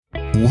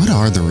what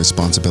are the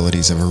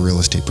responsibilities of a real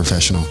estate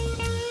professional?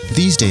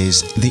 These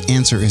days, the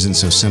answer isn't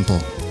so simple.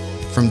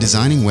 From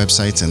designing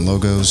websites and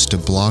logos to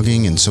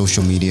blogging and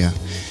social media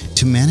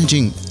to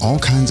managing all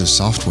kinds of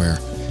software,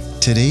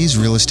 today's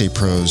real estate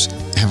pros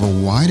have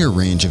a wider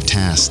range of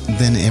tasks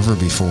than ever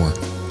before.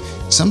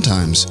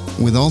 Sometimes,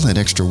 with all that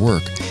extra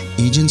work,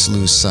 agents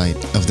lose sight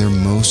of their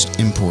most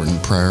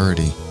important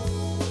priority: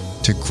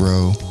 to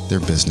grow their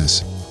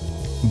business.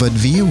 But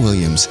Vija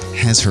Williams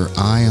has her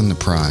eye on the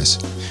prize.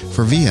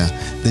 For Vija,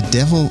 the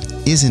devil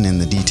isn't in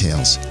the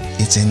details,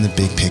 it's in the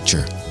big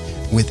picture,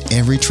 with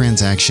every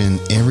transaction,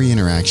 every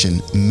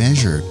interaction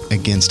measured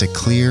against a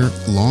clear,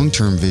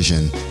 long-term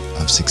vision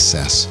of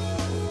success.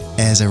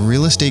 As a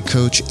real estate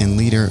coach and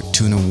leader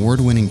to an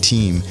award-winning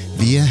team,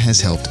 Vija has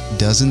helped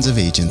dozens of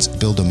agents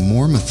build a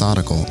more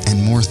methodical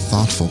and more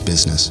thoughtful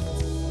business.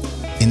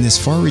 In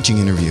this far-reaching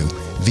interview,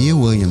 Vija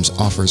Williams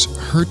offers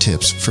her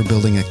tips for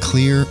building a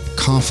clear,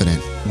 confident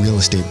real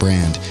estate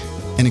brand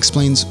and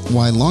explains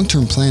why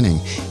long-term planning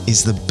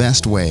is the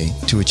best way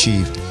to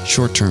achieve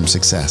short-term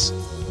success.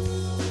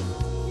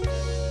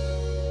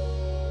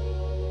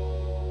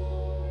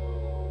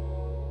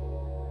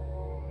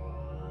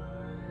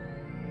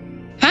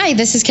 Hi,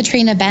 this is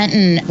Katrina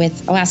Benton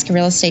with Alaska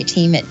Real Estate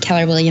Team at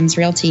Keller Williams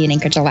Realty in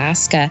Anchorage,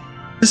 Alaska.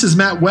 This is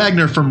Matt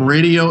Wagner from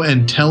Radio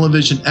and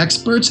Television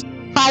Experts.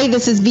 Hi,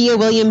 this is Vija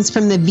Williams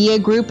from the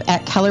Vija Group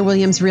at Keller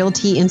Williams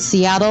Realty in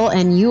Seattle,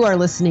 and you are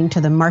listening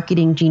to the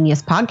Marketing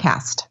Genius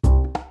Podcast.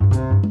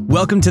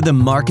 Welcome to the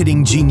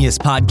Marketing Genius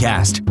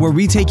Podcast, where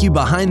we take you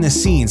behind the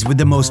scenes with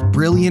the most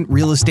brilliant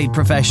real estate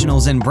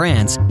professionals and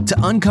brands to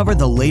uncover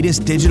the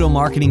latest digital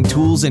marketing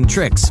tools and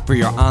tricks for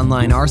your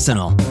online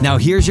arsenal. Now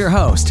here's your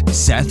host,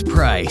 Seth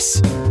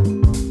Price.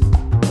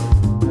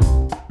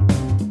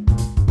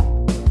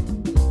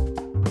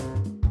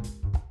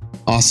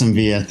 Awesome,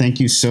 Vija. Thank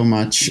you so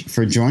much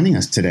for joining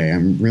us today.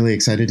 I'm really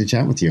excited to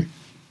chat with you.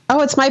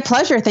 Oh, it's my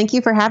pleasure. Thank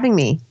you for having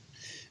me.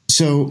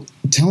 So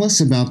tell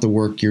us about the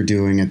work you're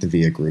doing at the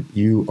Vija Group.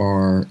 You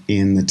are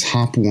in the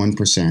top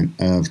 1%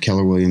 of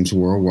Keller Williams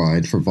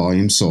worldwide for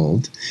volume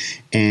sold.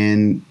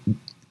 And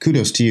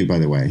kudos to you, by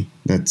the way.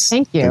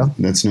 Thank you.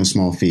 That's no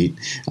small feat.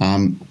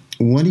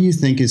 What do you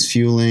think is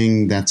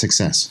fueling that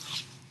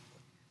success?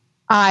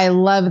 I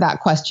love that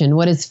question.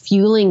 What is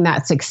fueling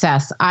that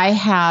success? I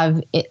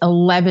have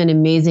 11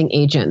 amazing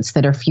agents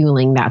that are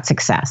fueling that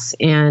success,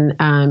 and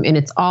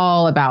it's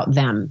all about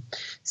them.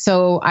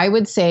 So I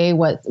would say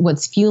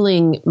what's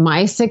fueling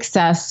my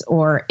success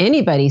or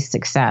anybody's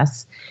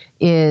success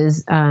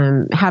is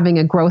having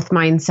a growth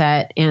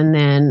mindset and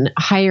then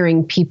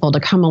hiring people to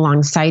come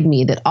alongside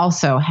me that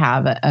also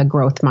have a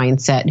growth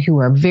mindset, who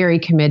are very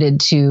committed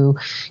to,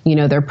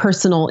 their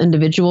personal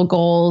individual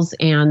goals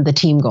and the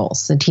team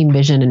goals, the team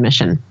vision and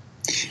mission.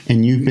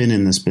 And you've been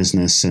in this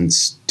business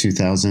since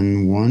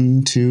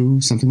 2001, 2,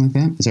 something like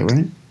that. Is that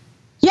right?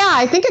 Yeah,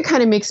 I think it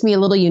kind of makes me a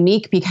little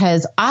unique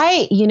because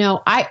I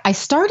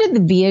started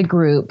the Vija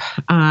Group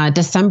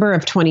December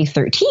of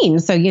 2013.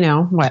 So, a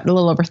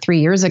little over 3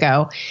 years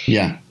ago.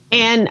 Yeah.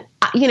 And,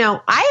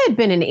 I had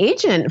been an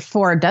agent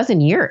for a dozen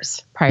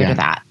years prior to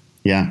that.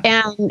 Yeah.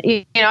 And,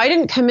 I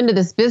didn't come into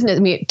this business.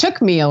 I mean, it took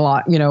me a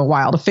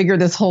while to figure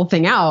this whole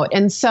thing out.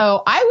 And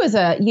so I was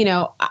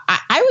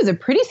I was a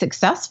pretty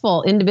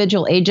successful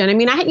individual agent. I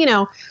mean, I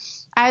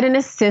had an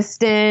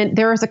assistant.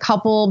 There was a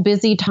couple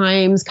busy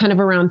times kind of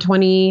around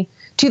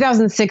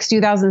 2006,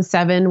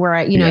 2007, where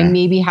I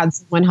maybe had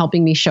someone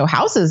helping me show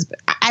houses. But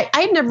I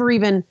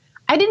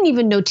didn't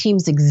even know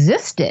teams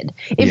existed.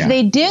 If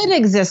they did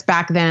exist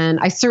back then,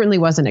 I certainly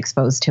wasn't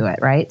exposed to it.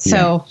 Right.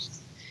 So,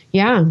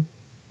 yeah.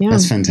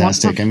 That's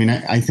fantastic. I mean,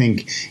 I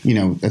think,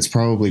 that's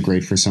probably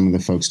great for some of the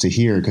folks to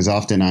hear, because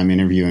often I'm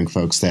interviewing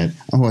folks that,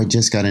 I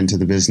just got into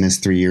the business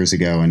 3 years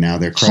ago and now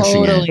they're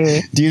crushing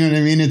it. Do you know what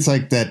I mean? It's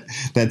like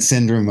that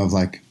syndrome of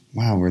like,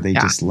 wow, were they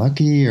just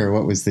lucky, or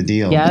what was the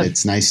deal? Yep. But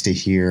it's nice to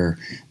hear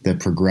the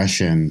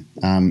progression.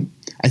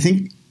 I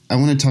think I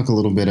want to talk a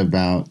little bit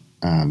about,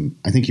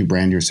 I think you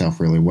brand yourself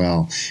really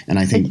well. And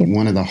I think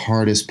one of the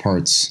hardest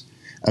parts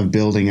of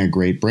building a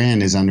great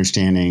brand is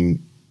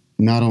understanding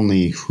not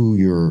only who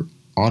your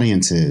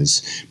audience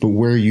is, but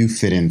where you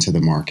fit into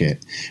the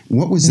market.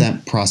 What was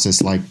that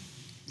process like,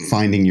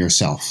 finding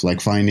yourself,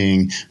 like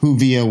finding who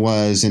Vija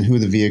was and who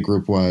the Vija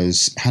Group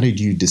was? How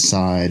did you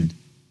decide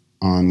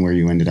on where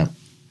you ended up?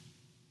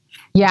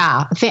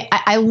 Yeah,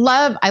 I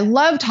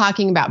love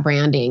talking about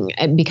branding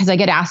because I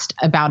get asked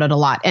about it a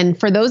lot. And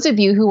for those of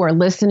you who are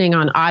listening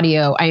on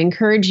audio, I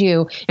encourage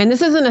you, and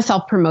this isn't a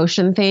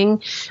self-promotion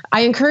thing,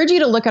 I encourage you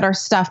to look at our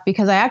stuff,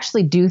 because I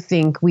actually do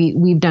think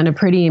we've done a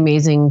pretty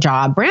amazing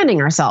job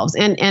branding ourselves.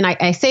 And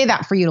I say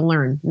that for you to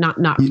learn, not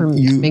from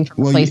coming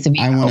from a place of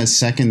ego. I want to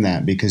second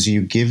that, because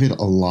you give it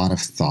a lot of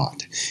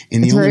thought.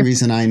 And the only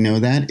reason I know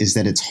that is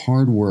that it's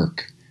hard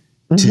work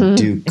to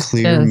do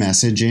clear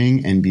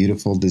messaging and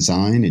beautiful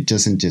design. It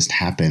doesn't just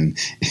happen.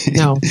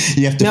 No.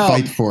 You have to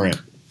fight for it.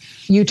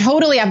 You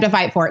totally have to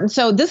fight for it. And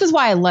so this is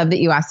why I love that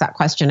you asked that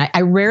question.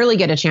 I rarely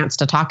get a chance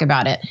to talk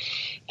about it.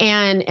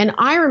 And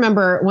I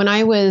remember when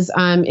I was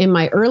in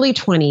my early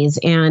 20s,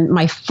 and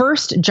my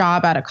first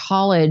job out of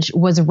college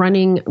was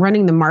running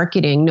the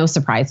marketing, no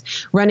surprise,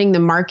 running the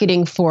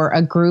marketing for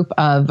a group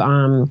of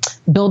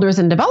builders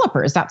and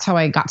developers. That's how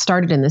I got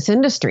started in this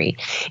industry.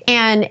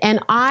 And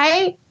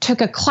I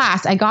took a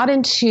class. I got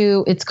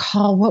into, it's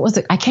called, what was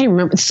it? I can't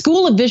remember.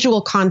 School of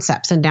Visual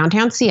Concepts in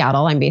downtown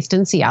Seattle. I'm based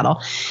in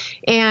Seattle.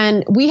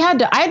 And I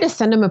had to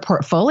send them a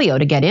portfolio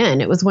to get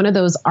in. It was one of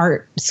those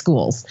art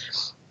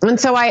schools. And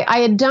so I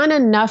had done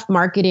enough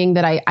marketing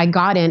that I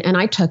got in, and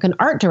I took an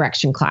art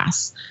direction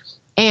class.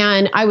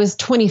 And I was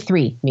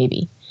 23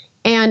 maybe.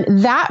 And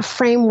that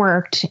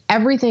frameworked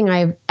everything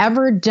I've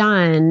ever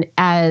done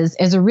as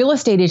a real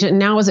estate agent and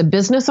now as a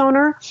business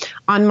owner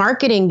on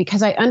marketing,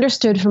 because I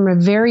understood from a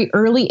very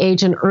early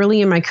age and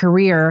early in my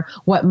career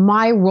what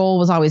my role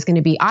was always going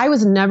to be. I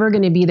was never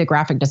going to be the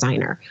graphic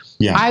designer.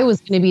 Yeah. I was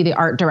going to be the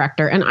art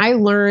director. And I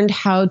learned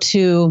how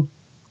to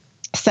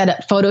set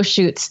up photo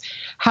shoots,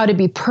 how to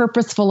be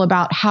purposeful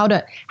about how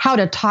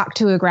to talk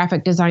to a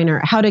graphic designer,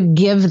 how to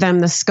give them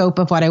the scope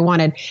of what I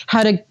wanted,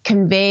 how to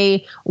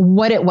convey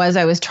what it was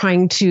I was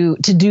trying to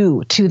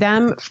do to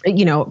them,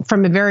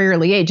 from a very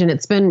early age. And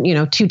it's been,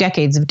 2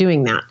 decades of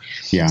doing that.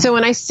 Yeah. So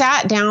when I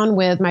sat down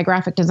with my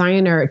graphic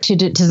designer to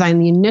design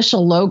the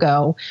initial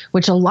logo,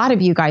 which a lot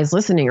of you guys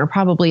listening are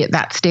probably at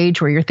that stage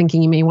where you're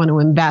thinking you may want to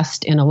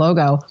invest in a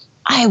logo,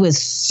 I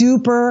was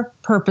super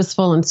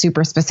purposeful and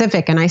super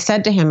specific. And I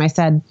said to him,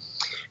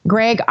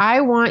 Greg,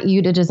 I want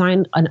you to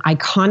design an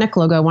iconic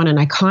logo. I want an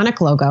iconic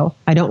logo.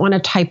 I don't want a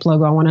type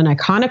logo. I want an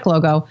iconic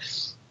logo.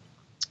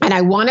 And I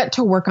want it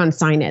to work on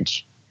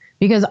signage.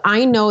 Because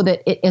I know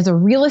that as a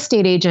real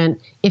estate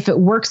agent, if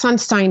it works on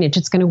signage,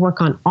 it's going to work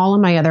on all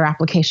of my other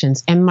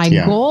applications. And my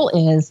goal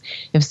is,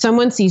 if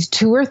someone sees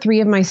 2 or 3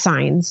 of my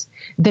signs,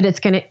 that it's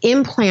going to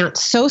implant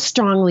so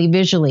strongly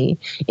visually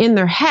in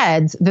their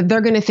heads that they're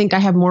going to think I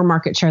have more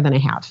market share than I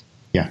have.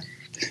 Yeah.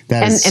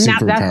 That's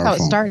powerful. How it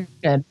started.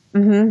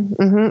 Mm-hmm,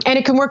 mm-hmm. And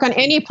it can work on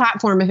any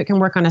platform if it can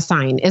work on a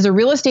sign. As a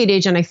real estate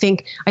agent, I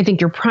think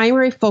your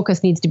primary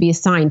focus needs to be a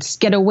sign.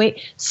 Get away.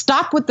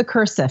 Stop with the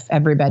cursive,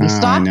 everybody.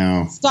 Stop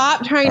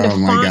trying to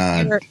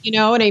font. You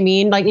know what I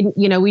mean?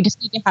 We just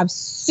need to have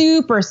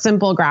super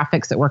simple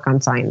graphics that work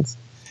on signs.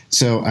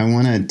 So I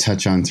want to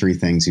touch on 3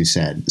 things you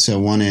said. So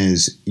one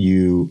is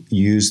you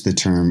use the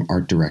term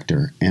art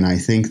director, and I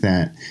think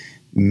that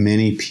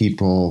many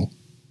people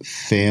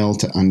fail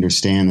to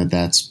understand that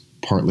that's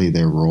partly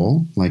their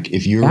role. Like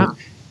if you're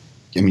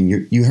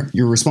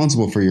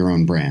responsible for your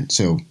own brand.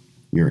 So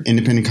you're an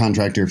independent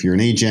contractor if you're an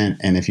agent,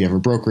 and if you have a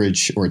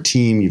brokerage or a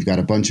team, you've got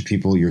a bunch of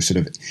people you're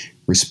sort of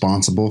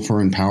responsible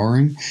for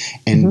empowering.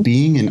 And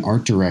being an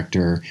art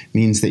director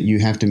means that you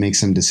have to make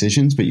some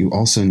decisions, but you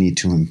also need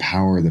to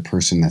empower the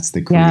person that's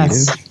the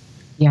creative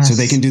so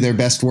they can do their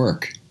best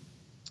work.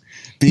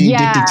 Being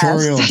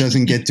dictatorial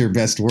doesn't get their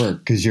best work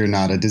because you're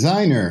not a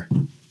designer.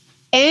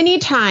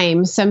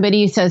 Anytime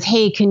somebody says,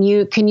 hey, can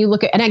you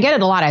look at, and I get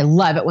it a lot. I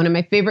love it. One of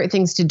my favorite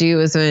things to do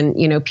is when,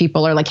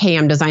 people are like, hey,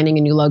 I'm designing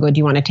a new logo. Do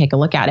you want to take a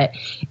look at it?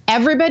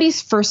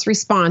 Everybody's first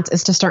response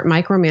is to start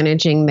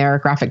micromanaging their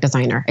graphic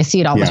designer. I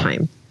see it all the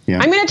time. Yeah.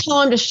 I'm going to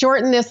tell them to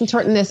shorten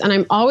this, and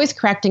I'm always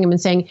correcting them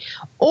and saying,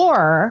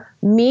 or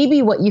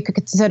maybe what you could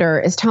consider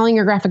is telling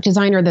your graphic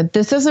designer that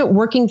this isn't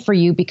working for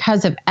you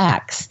because of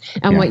X,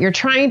 and what you're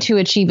trying to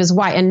achieve is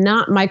Y, and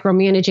not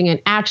micromanaging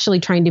and actually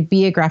trying to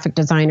be a graphic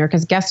designer,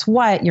 because guess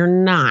what? You're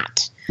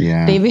not.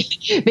 Yeah. They know.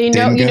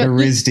 Didn't go to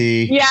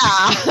RISD.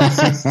 Yeah,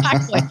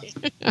 exactly.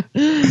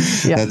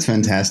 That's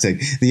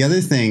fantastic. The other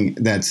thing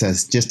that's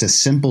just a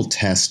simple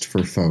test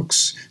for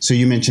folks. So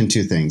you mentioned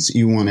 2 things.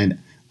 You wanted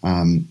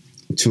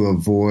to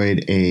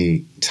avoid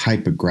a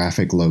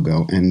typographic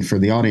logo. And for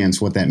the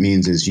audience, what that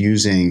means is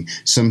using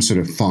some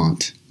sort of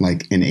font,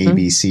 like an A,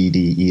 B, C,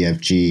 D, E, F,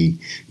 G,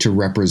 to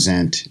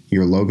represent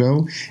your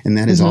logo. And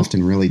that is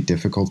often really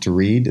difficult to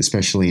read,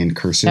 especially in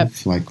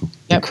cursive, like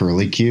the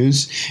curly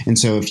cues. And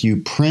so if you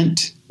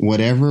print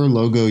whatever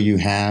logo you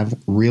have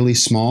really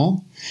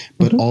small,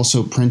 but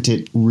also print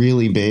it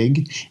really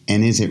big,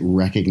 and is it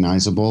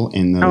recognizable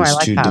in those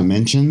 2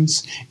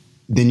 dimensions,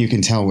 then you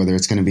can tell whether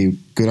it's going to be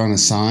good on a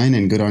sign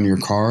and good on your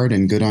card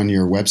and good on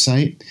your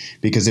website.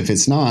 Because if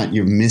it's not,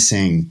 you're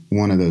missing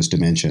one of those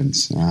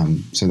dimensions.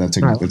 So that's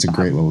a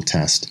great little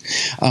test.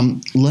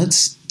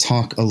 Let's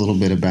talk a little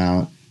bit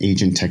about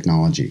agent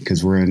technology,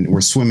 because we're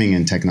swimming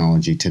in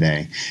technology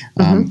today.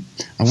 I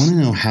want to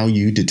know how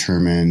you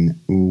determine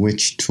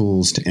which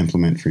tools to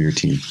implement for your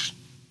team.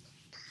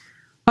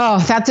 Oh,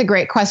 that's a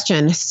great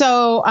question.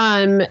 So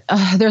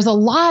there's a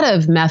lot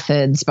of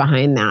methods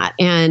behind that.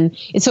 And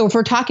so if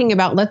we're talking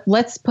about,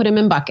 let's put them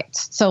in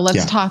buckets. So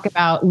let's talk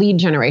about lead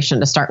generation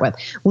to start with.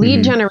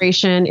 Lead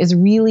generation is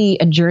really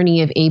a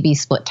journey of A/B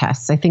split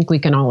tests. I think we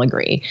can all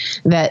agree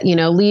that,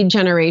 lead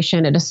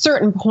generation at a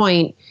certain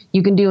point,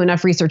 you can do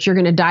enough research, you're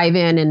going to dive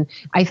in. And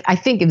I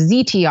think of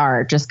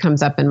ZTR just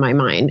comes up in my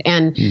mind.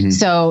 And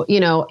so,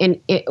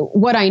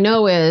 what I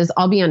know is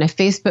I'll be on a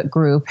Facebook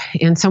group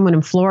and someone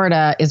in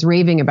Florida is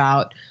raving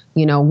about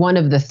one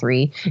of the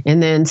three.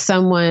 And then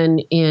someone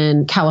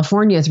in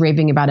California is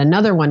raving about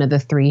another one of the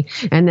three.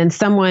 And then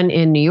someone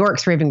in New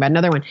York's raving about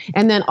another one.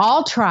 And then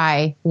I'll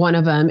try one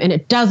of them and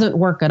it doesn't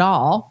work at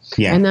all.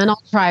 Yeah. And then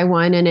I'll try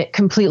one and it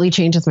completely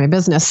changes my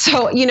business.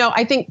 So,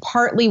 I think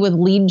partly with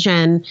lead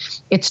gen,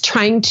 it's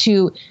trying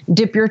to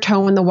dip your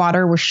toe in the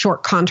water with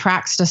short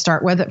contracts to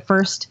start with at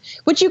first,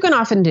 which you can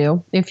often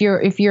do. If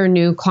you're a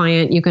new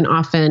client, you can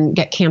often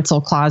get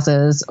cancel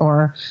clauses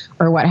or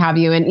what have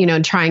you.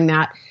 And, trying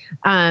that.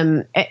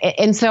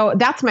 And so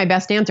that's my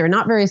best answer.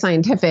 Not very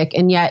scientific.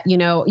 And yet,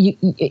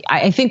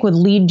 I think with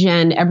lead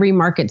gen, every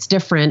market's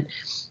different.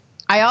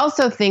 I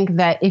also think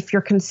that if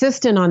you're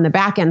consistent on the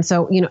back end,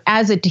 so,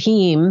 as a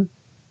team,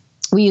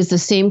 we use the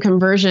same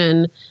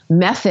conversion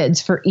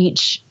methods for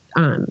each.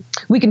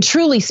 We can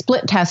truly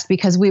split test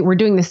because we're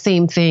doing the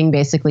same thing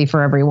basically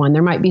for everyone.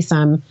 There might be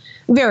some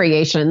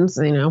variations,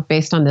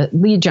 based on the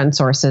lead gen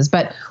sources,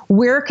 but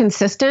we're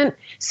consistent.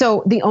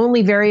 So the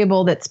only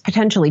variable that's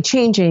potentially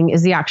changing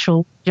is the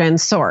actual gen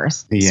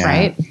source,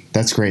 right?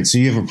 That's great. So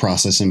you have a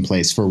process in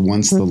place for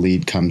once the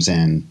lead comes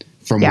in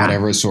from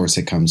whatever source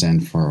it comes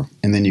in for,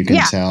 and then you can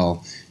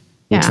tell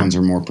which ones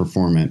are more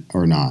performant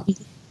or not.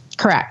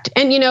 Correct.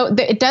 And,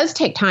 it does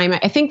take time.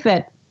 I think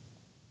that,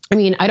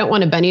 I don't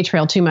want to bunny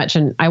trail too much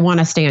and I want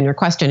to stay on your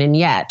question. And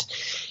yet,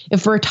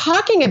 if we're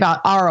talking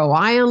about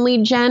ROI on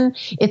lead gen,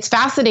 it's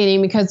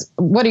fascinating because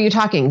what are you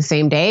talking?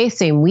 Same day,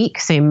 same week,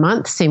 same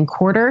month, same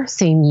quarter,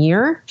 same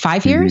year,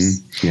 5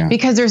 years? Yeah.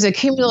 Because there's a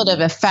cumulative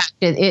effect.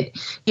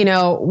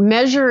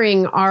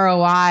 Measuring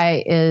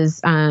ROI is,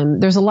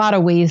 there's a lot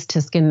of ways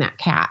to skin that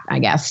cat, I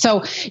guess.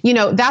 So,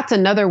 that's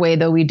another way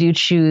though we do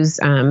choose,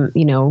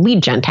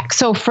 lead gen tech.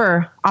 So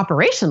for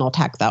operational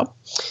tech though,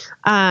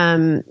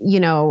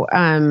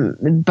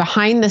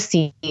 behind the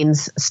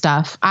scenes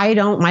stuff, I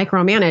don't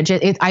micromanage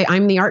it.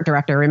 I'm the art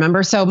director,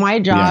 remember? So my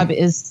job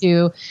is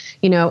to,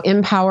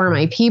 empower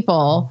my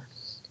people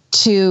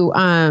to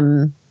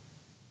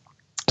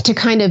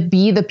kind of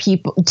be the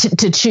people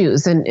to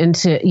choose and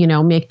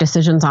to, make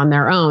decisions on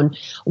their own.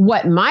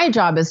 What my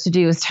job is to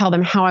do is tell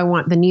them how I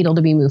want the needle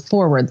to be moved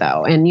forward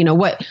though. And,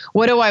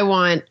 what do I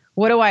want?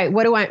 What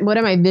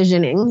am I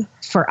visioning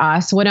for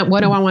us? What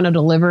do I want to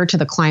deliver to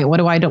the client? What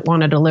do I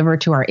want to deliver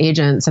to our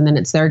agents? And then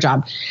it's their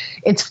job.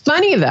 It's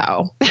funny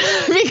though,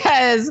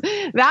 because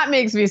that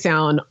makes me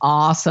sound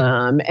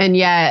awesome. And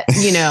yet,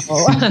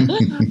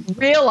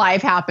 real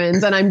life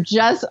happens. And I'm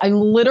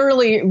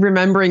literally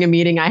remembering a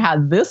meeting I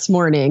had this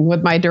morning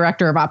with my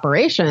director of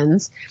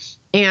operations.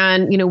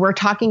 And, we're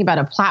talking about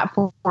a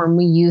platform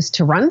we use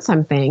to run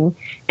something.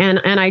 And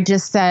I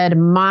just said,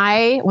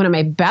 one of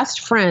my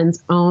best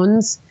friends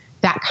owns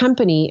that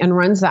company and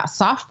runs that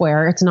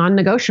software. It's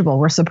non-negotiable.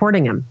 We're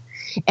supporting him.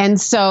 And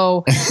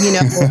so, I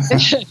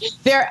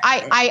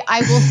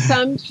will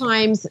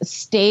sometimes put my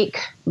stake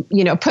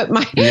in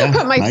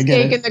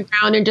the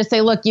ground and just say,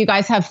 look, you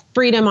guys have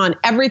freedom on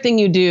everything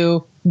you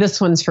do.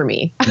 This one's for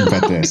me.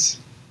 But this.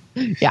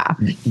 Yeah.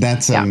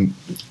 That's, I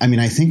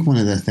think one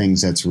of the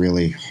things that's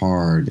really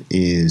hard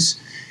is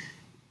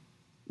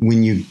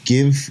when you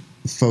give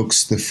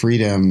folks the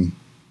freedom.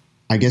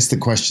 I guess the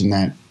question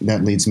that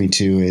leads me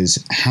to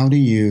is how do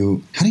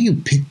you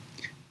pick,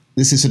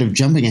 this is sort of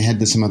jumping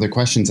ahead to some other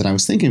questions that I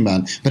was thinking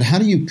about, but how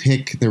do you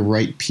pick the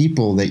right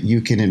people that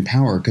you can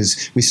empower?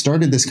 Because we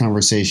started this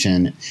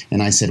conversation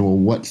and I said, well,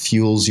 what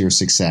fuels your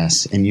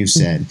success? And you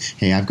said,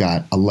 hey, I've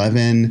got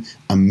 11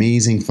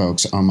 amazing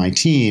folks on my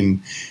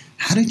team.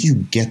 How did you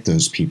get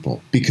those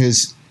people?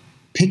 Because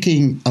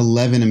picking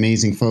 11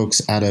 amazing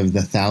folks out of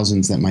the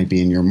thousands that might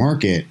be in your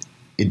market,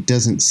 it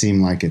doesn't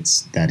seem like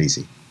it's that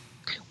easy.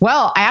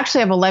 Well, I actually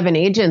have 11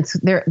 agents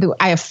there.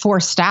 I have 4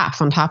 staff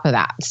on top of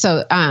that.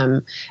 So,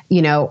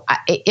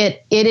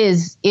 it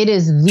is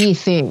the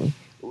thing.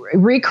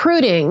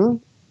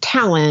 Recruiting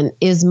talent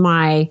is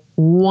my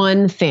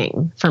one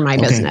thing for my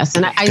business.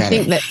 And I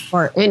think that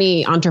for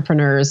any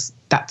entrepreneurs,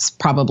 that's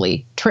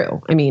probably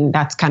true.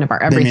 That's kind of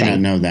our everything. They may not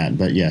know that,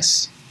 but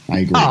yes, I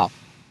agree. Oh,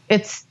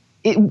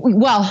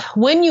 well,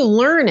 when you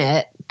learn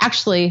it,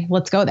 actually,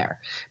 let's go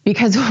there.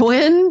 Because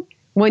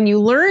when you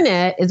learn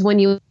it is when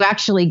you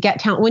actually get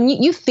talent. When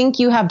you think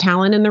you have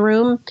talent in the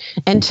room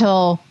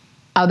until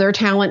other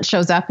talent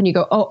shows up and you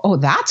go, oh,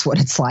 that's what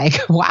it's like.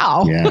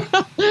 Wow. Yeah.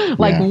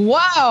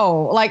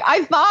 Whoa. Like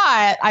I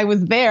thought I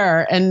was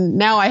there and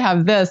now I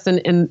have this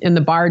and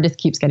the bar just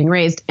keeps getting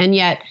raised. And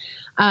yet,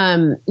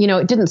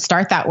 it didn't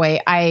start that way.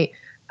 I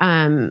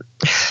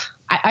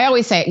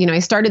always say, I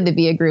started the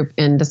Vija Group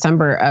in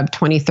December of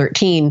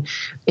 2013.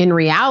 In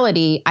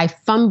reality, I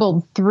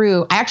fumbled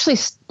through, I actually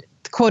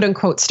quote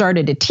unquote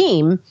started a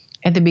team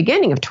at the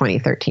beginning of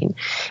 2013.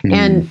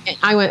 And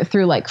I went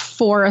through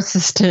 4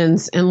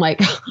 assistants and I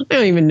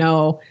don't even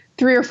know,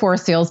 3 or 4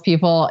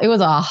 salespeople. It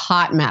was a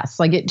hot mess.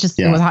 It was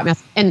a hot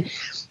mess. And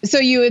so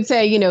you would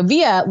say,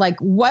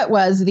 Vija, what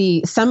was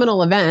the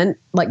seminal event,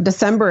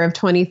 December of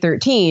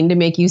 2013 to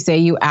make you say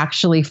you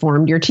actually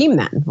formed your team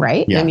then,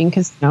 right? Yeah.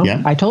 Because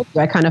I told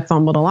you I kind of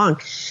fumbled along,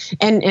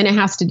 and it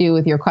has to do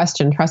with your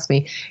question. Trust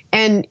me.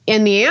 And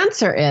the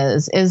answer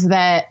is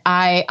that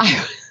I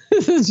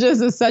This is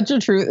just such a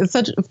truth. It's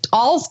such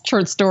all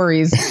short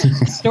stories.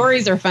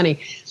 Stories are funny.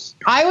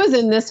 I was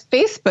in this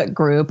Facebook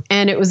group,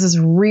 and it was this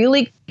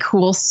really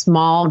cool,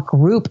 small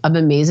group of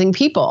amazing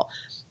people.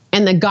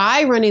 And the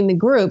guy running the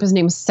group, his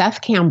name is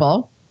Seth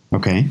Campbell.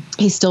 Okay.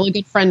 He's still a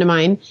good friend of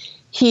mine.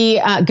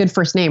 He, good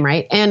first name,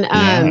 right? And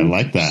I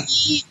like that.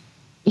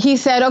 He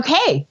said,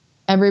 okay,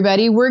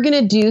 everybody, we're going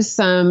to do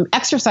some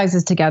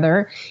exercises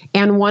together.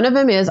 And one of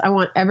them is I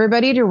want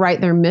everybody to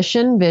write their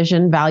mission,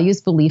 vision,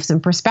 values, beliefs,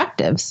 and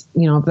perspectives,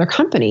 of their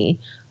company.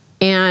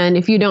 And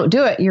if you don't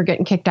do it, you're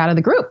getting kicked out of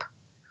the group.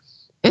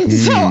 And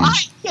so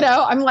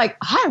I'm like,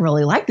 I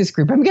really like this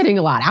group. I'm getting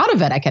a lot out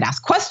of it. I could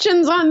ask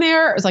questions on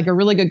there. It was like a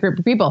really good group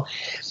of people.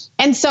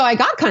 And so I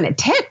got kind of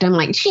ticked. I'm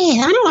like,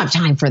 geez, I don't have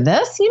time for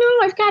this.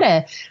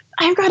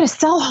 I've got to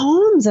sell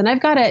homes, and I've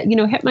got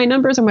to, hit my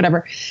numbers and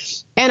whatever.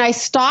 And I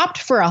stopped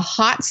for a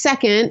hot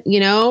second,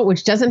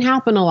 which doesn't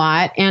happen a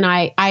lot. And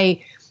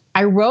I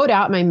wrote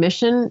out my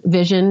mission,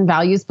 vision,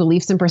 values,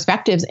 beliefs, and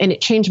perspectives. And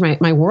it changed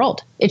my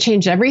world. It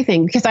changed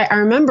everything, because I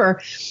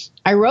remember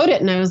I wrote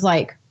it and I was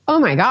like, oh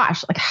my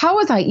gosh, like how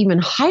was I even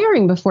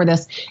hiring before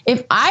this?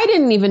 If I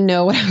didn't even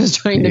know what I was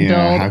trying to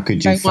build, how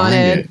could you find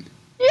it?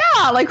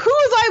 Yeah, like who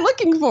was I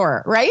looking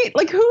for, right?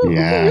 Like who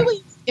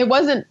really? It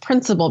wasn't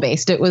principle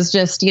based. It was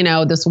just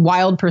this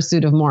wild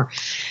pursuit of more.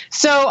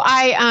 So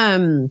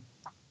I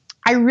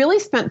really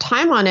spent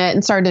time on it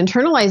and started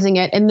internalizing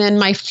it. And then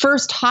my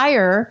first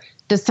hire,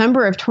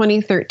 December of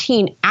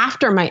 2013,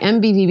 after my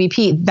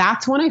MVVP,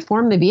 that's when I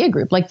formed the Vija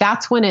group. Like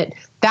that's when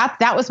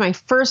that was my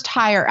first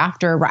hire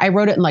after I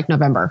wrote it in like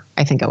November,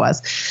 I think it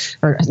was,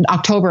 or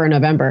October or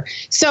November.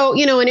 So,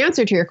 in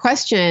answer to your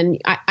question,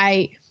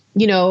 I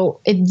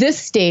at this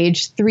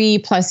stage,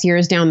 3+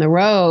 years down the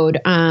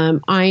road,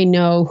 I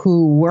know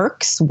who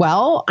works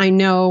well. I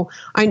know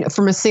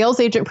from a sales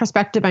agent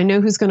perspective, I know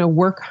who's going to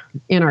work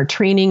in our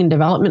training and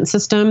development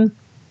system.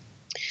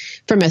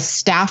 From a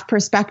staff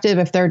perspective,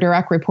 if they're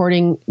direct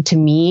reporting to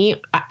me,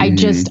 I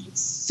just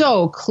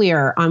so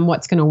clear on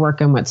what's going to work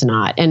and what's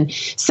not. And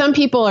some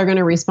people are going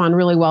to respond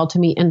really well to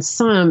me, and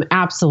some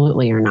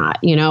absolutely are not.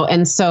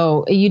 And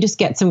so you just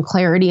get some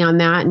clarity on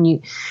that,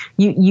 and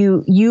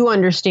you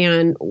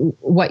understand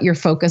what you're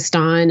focused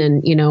on,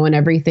 and and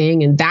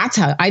everything. And that's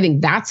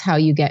how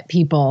you get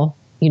people.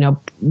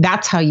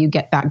 That's how you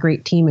get that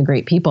great team of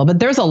great people. But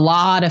there's a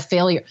lot of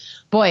failure.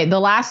 Boy, the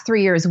last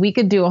 3 years, we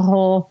could do a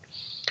whole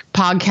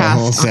podcast, a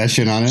whole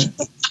session on it,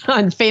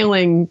 on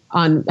failing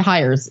on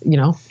hires,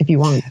 if you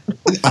want.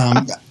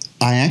 I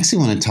actually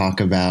want to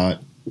talk about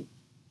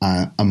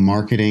a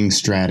marketing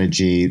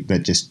strategy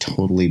that just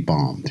totally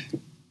bombed.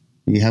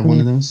 You have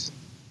one of those?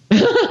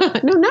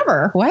 No,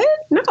 never. What?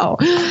 No.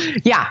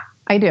 Yeah,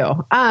 I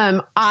do.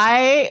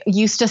 I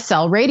used to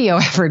sell radio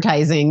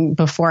advertising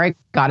before I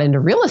got into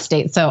real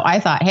estate. So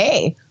I thought,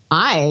 hey,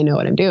 I know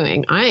what I'm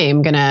doing. I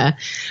am going to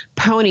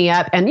pony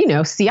up, and,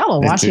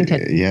 Seattle,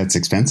 Washington. It's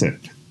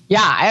expensive.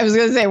 Yeah, I was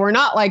going to say, we're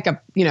not like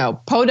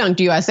Podunk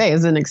USA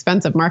is an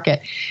expensive market.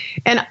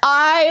 And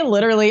I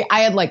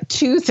had like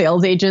 2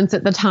 sales agents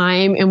at the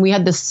time, and we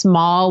had this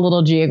small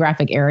little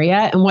geographic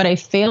area. And what I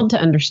failed to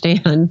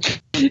understand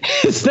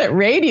is that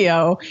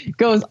radio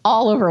goes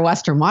all over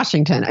Western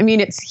Washington. I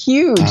mean, it's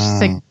huge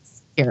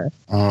here.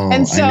 Oh,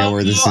 and so, I know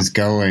where this is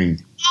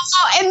going.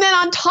 And then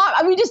on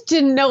top, we just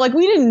didn't know,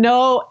 we didn't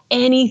know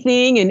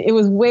anything, and it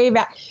was way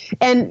back.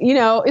 And,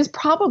 it's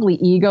probably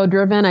ego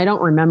driven. I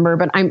don't remember,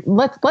 but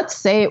let's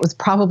say it was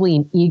probably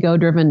an ego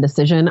driven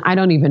decision. I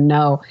don't even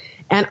know.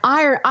 And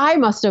I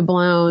must have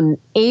blown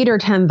 $8,000 or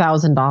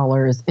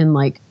 $10,000 in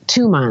like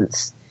 2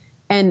 months,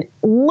 and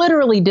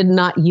literally did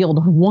not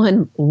yield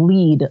one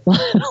lead,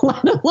 let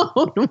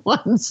alone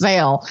one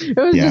sale. It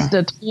was just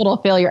a total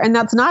failure. And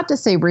that's not to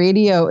say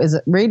radio is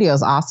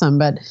awesome,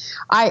 but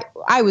I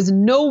was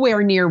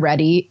nowhere near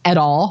ready at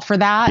all for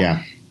that.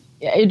 Yeah.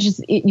 It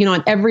just,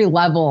 on every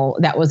level,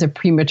 that was a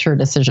premature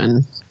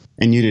decision.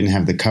 And you didn't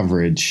have the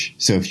coverage.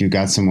 So if you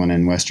got someone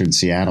in Western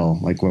Seattle,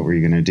 what were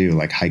you going to do?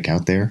 Hike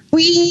out there?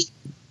 We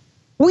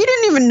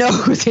didn't even know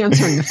who was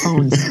answering the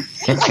phones.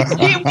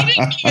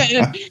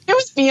 It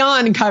was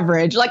beyond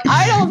coverage.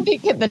 I don't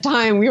think at the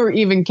time we were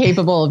even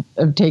capable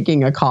of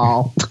taking a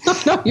call.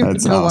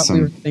 That's awesome. What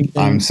we were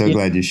thinking. I'm so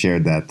glad you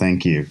shared that.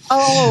 Thank you.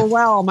 Oh,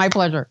 well, my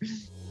pleasure.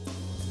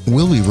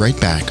 We'll be right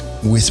back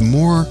with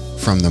more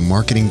from the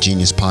Marketing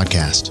Genius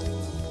Podcast.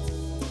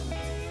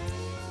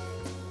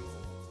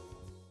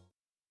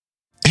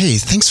 Hey,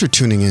 thanks for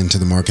tuning in to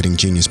the Marketing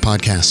Genius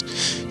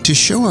Podcast. To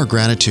show our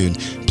gratitude,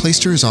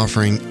 Playster is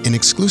offering an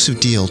exclusive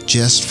deal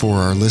just for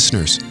our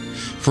listeners.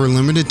 For a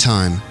limited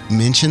time,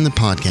 mention the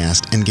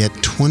podcast and get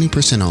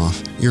 20%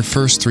 off your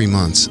first 3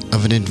 months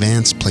of an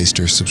advanced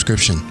Playster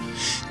subscription.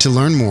 To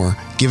learn more,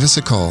 give us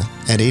a call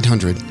at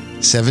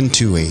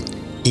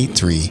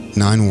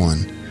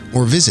 800-728-8391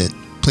 or visit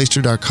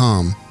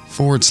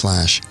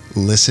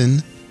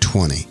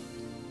playster.com/listen20.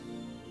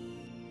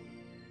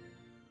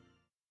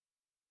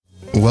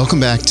 Welcome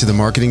back to the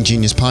Marketing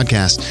Genius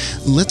Podcast.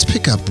 Let's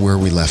pick up where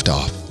we left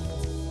off.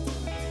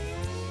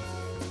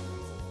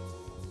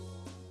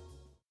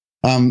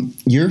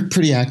 You're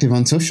pretty active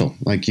on social.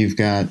 Like you've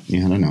got, I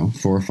don't know,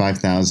 4,000 or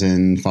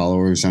 5,000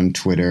 followers on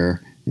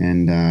Twitter.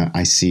 And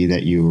I see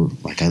that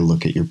I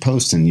look at your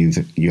posts and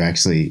you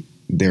actually,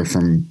 they're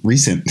from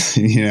recent,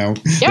 they're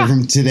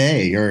from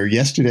today or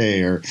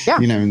yesterday or,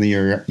 and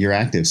you're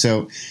active.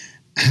 So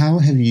how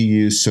have you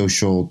used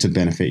social to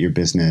benefit your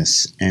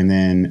business? And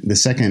then the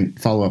second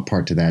follow-up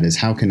part to that is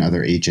how can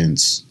other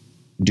agents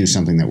do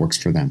something that works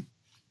for them?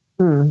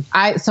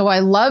 So I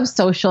love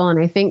social, and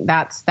I think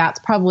that's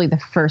probably the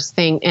first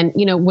thing. And,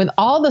 with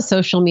all the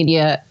social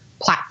media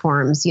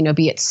platforms,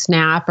 be it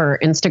Snap or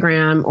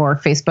Instagram or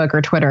Facebook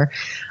or Twitter,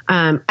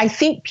 I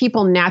think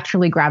people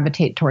naturally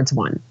gravitate towards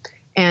one.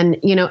 And,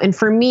 and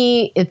for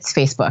me, it's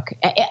Facebook.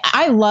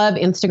 I love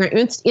Instagram.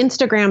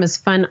 Instagram is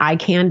fun eye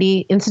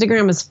candy.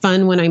 Instagram is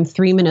fun when I'm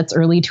 3 minutes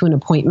early to an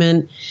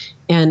appointment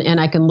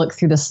and I can look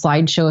through the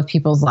slideshow of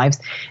people's lives.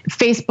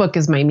 Facebook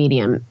is my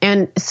medium.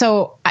 And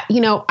so,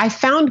 I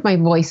found my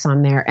voice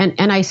on there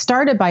and I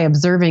started by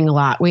observing a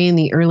lot way in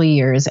the early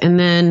years. And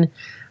then,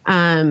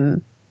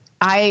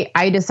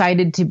 I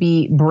decided to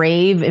be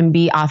brave and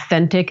be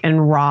authentic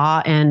and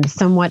raw and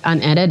somewhat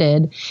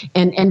unedited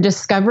and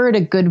discovered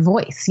a good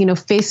voice.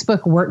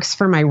 Facebook works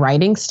for my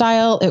writing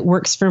style. It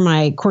works for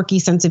my quirky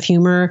sense of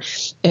humor.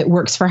 It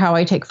works for how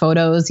I take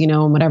photos,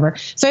 and whatever.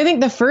 So I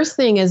think the first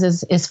thing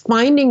is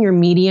finding your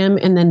medium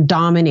and then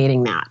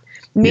dominating that.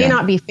 May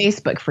not be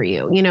Facebook for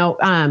you.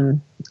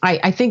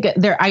 I think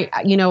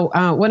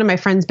one of my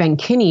friends, Ben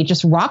Kinney,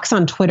 just rocks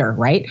on Twitter,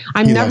 right?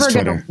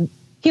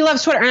 He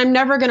loves Twitter, and I'm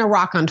never going to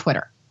rock on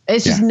Twitter.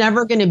 It's just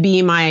never going to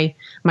be my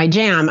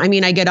jam. I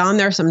mean, I get on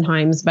there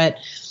sometimes, but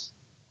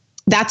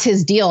that's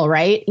his deal,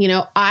 right?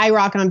 I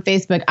rock on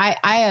Facebook.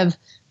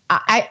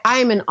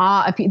 I'm in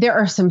awe of people. There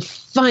are some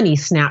funny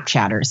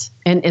Snapchatters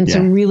and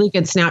some really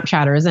good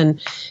Snapchatters.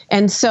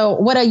 And so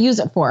what I use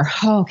it for,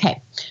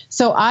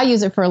 so I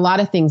use it for a lot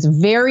of things,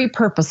 very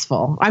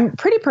purposeful. I'm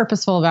pretty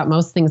purposeful about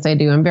most things I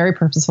do. I'm very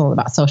purposeful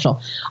about social.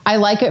 I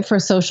like it for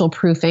social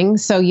proofing.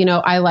 So,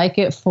 I like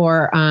it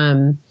for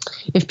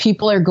if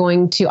people are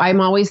going to, I'm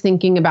always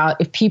thinking about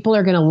if people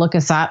are going to look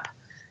us up,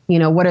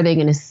 what are they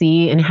going to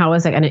see and how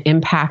is it going to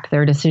impact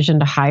their decision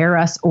to hire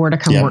us or to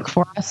come work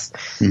for us?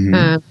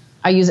 Mm-hmm.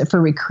 I use it for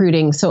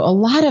recruiting. So a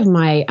lot of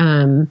my,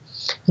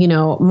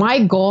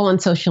 my goal on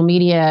social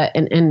media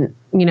and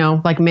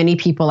like many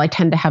people, I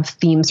tend to have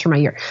themes for my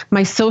year.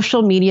 My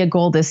social media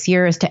goal this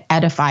year is to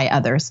edify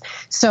others.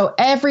 So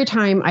every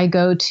time I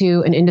go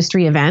to an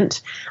industry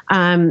event,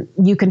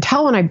 you can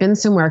tell when I've been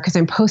somewhere because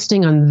I'm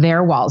posting on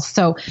their walls.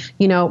 So,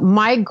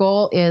 my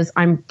goal is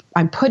I'm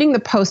putting the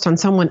post on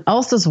someone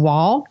else's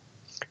wall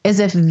as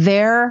if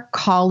their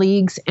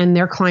colleagues and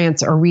their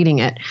clients are reading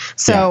it.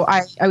 So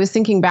I was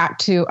thinking back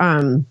to,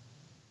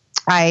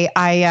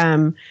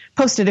 I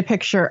posted a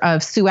picture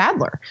of Sue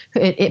Adler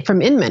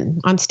from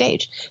Inman on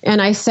stage.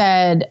 And I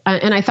said,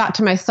 and I thought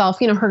to myself,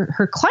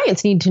 her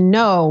clients need to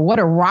know what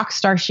a rock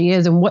star she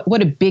is and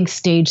what a big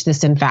stage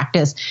this in fact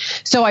is.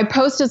 So I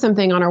posted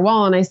something on her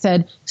wall and I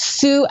said,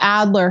 Sue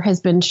Adler has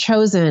been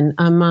chosen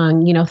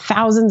among,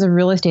 thousands of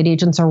real estate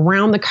agents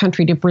around the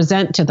country to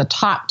present to the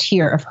top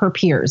tier of her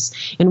peers.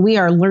 And we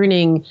are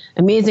learning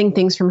amazing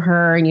things from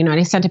her. And,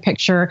 I sent a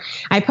picture,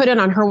 I put it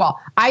on her wall.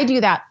 I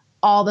do that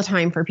all the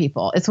time for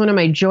people. It's one of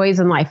my joys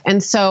in life.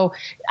 And so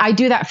I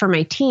do that for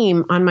my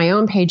team on my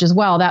own page as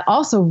well. That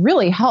also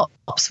really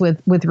helps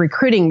with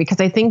recruiting because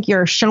I think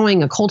you're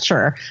showing a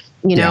culture,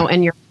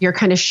 and you're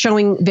kind of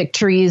showing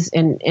victories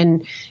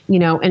and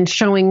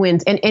showing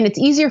wins. And it's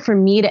easier for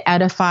me to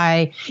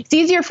edify. It's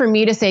easier for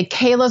me to say,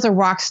 Kayla's a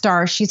rock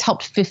star. She's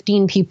helped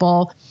 15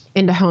 people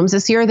into homes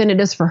this year than it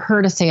is for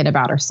her to say it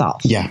about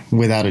herself. Yeah,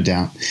 without a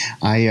doubt.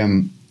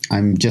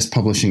 I'm just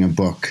publishing a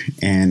book,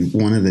 and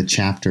one of the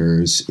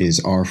chapters is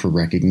R for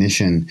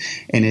recognition.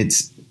 And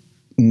it's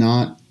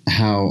not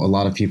how a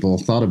lot of people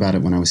thought about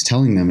it when I was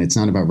telling them. It's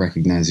not about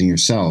recognizing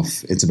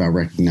yourself. It's about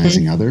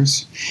recognizing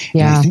others.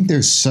 Yeah. And I think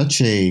there's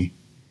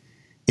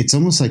it's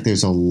almost like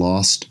there's a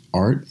lost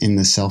art in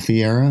the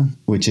selfie era,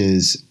 which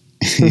is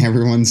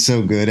everyone's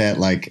so good at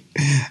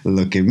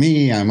look at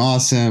me, I'm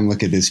awesome.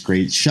 Look at this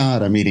great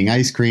shot. I'm eating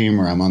ice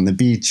cream or I'm on the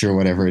beach or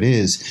whatever it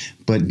is.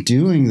 But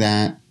doing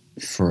that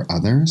for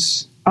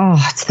others,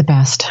 it's the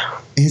best.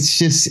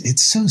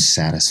 It's so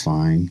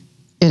satisfying.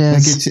 It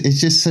is. It's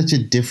just such a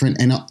different,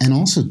 and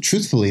also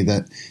truthfully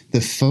that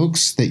the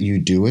folks that you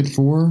do it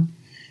for,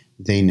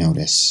 they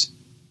notice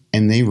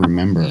and they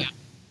remember.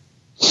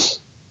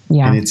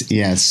 Yeah. And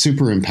it's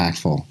super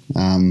impactful.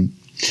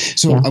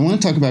 I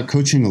want to talk about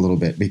coaching a little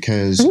bit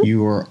because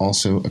you are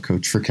also a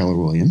coach for Keller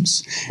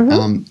Williams.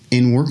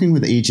 In working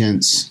with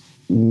agents,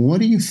 what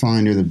do you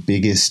find are the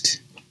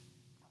biggest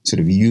sort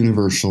of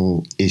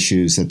universal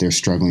issues that they're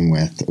struggling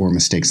with or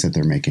mistakes that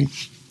they're making?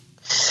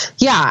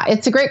 Yeah,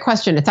 it's a great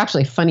question. It's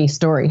actually a funny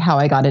story how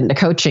I got into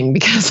coaching,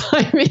 because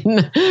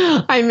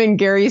I'm in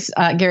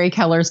Gary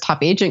Keller's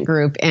top agent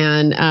group,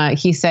 and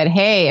he said,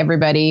 "Hey,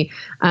 everybody,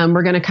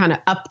 we're going to kind of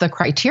up the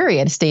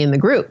criteria to stay in the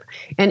group.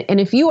 And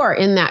if you are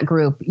in that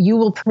group, you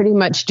will pretty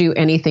much do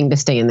anything to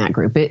stay in that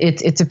group.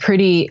 It's a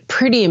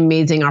pretty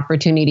amazing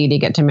opportunity to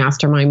get to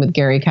mastermind with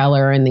Gary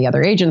Keller and the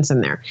other agents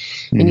in there."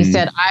 Mm-hmm. And he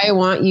said, "I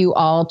want you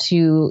all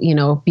to,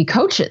 be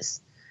coaches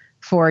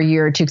for a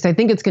year or two, because I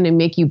think it's going to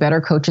make you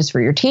better coaches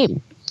for your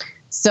team."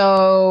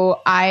 So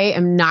I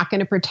am not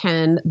going to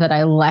pretend that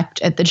I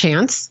leapt at the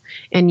chance,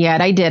 and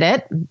yet I did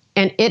it.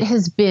 And it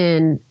has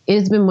been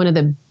one of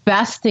the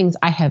best things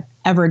I have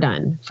ever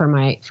done for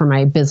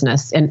my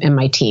business and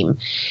my team.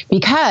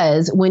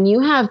 Because when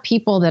you have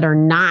people that are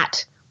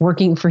not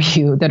working for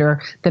you, that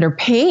are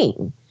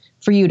paying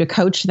for you to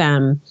coach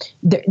them,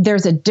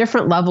 there's a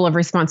different level of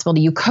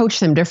responsibility. You coach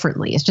them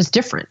differently. It's just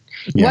different.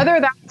 Yeah.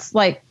 Whether that's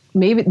like,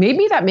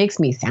 Maybe that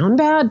makes me sound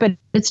bad, but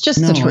it's just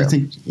the truth.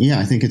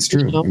 I think it's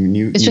true. I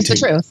mean, it's just the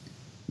truth.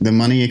 The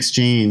money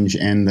exchange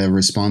and the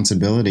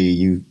responsibility,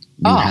 you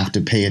have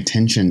to pay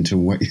attention to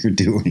what you're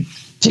doing.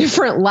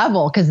 Different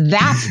level, because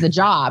that's the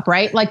job,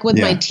 right? Like with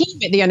my team,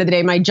 at the end of the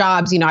day, my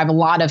jobs, I have a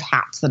lot of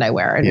hats that I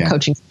wear, and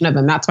coaching's one of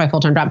them. That's my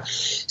full-time job.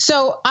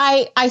 So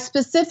I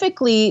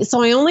specifically,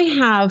 I only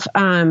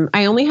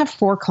have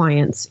 4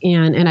 clients,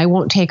 and I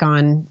won't take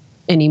on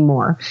any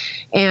more.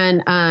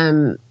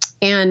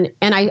 And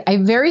I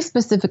very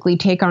specifically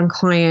take on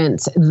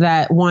clients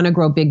that want to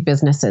grow big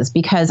businesses,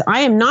 because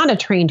I am not a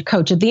trained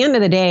coach. At the end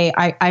of the day,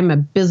 I'm a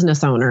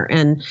business owner,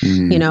 and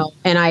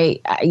and I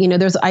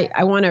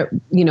want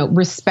to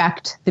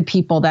respect the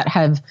people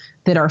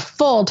that are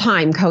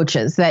full-time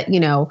coaches that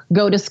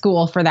go to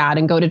school for that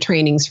and go to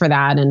trainings for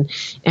that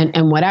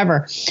and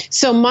whatever.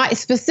 So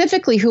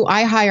specifically who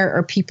I hire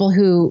are people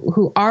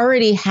who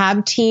already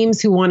have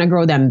teams who want to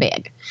grow them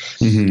big.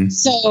 Mm-hmm.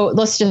 So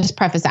let's just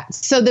preface that.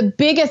 So the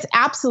biggest,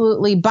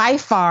 absolutely by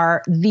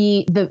far,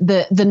 the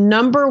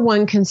number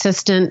one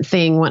consistent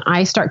thing when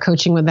I start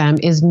coaching with them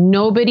is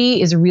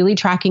nobody is really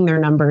tracking their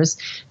numbers.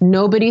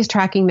 Nobody's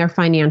tracking their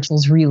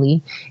financials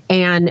really,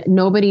 and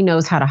nobody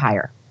knows how to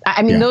hire.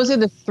 I mean, those are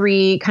the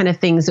 3 kind of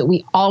things that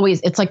we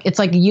always, it's like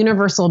a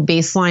universal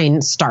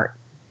baseline start.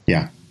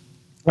 Yeah.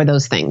 For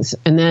those things.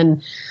 And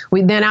then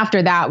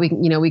after that,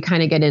 we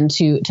kind of get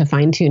into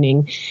fine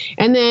tuning.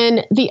 And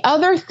then the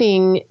other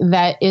thing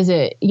that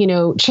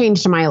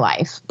changed my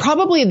life,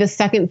 probably the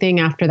second thing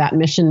after that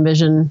mission,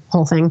 vision,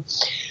 whole thing,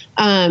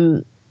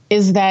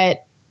 is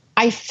that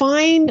I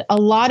find a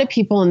lot of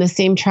people in the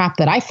same trap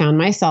that I found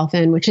myself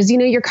in, which is,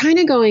 you're kind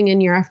of going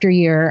in year after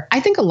year. I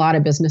think a lot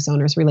of business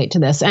owners relate to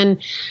this.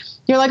 And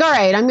you're like, all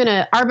right, I'm going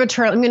to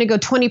go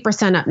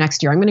 20% up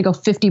next year. I'm going to go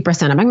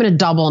 50% up. I'm going to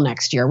double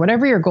next year,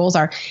 whatever your goals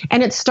are.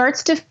 And it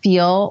starts to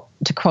feel,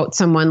 to quote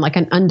someone, like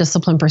an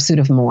undisciplined pursuit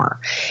of more.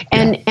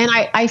 And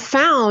I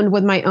found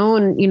with my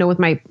own, with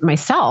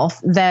myself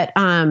that,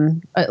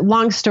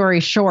 long story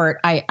short,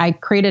 I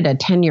created a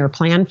 10-year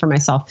plan for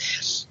myself.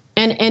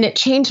 And it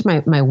changed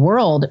my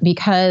world,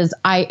 because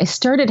I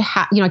started,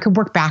 I could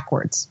work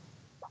backwards,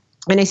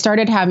 and I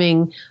started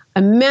having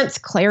immense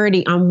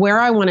clarity on where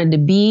I wanted to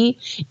be,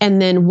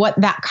 and then what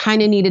that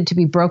kind of needed to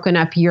be broken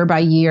up year by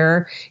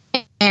year.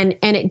 And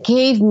it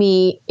gave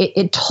me,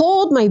 it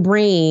told my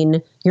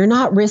brain, you're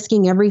not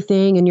risking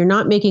everything, and you're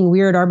not making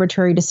weird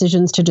arbitrary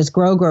decisions to just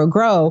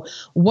grow.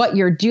 What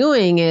you're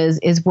doing is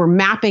we're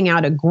mapping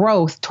out a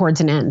growth towards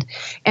an end.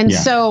 And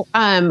so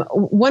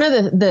one of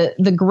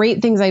the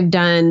great things I've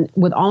done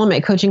with all of my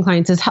coaching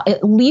clients is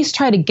at least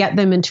try to get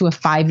them into a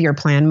 5-year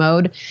plan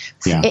mode.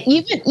 Yeah.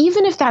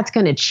 Even if that's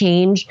going to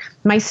change,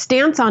 my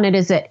stance on it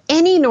is that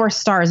any North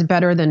Star is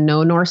better than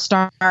no North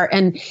Star.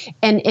 And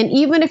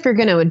even if you're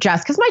going to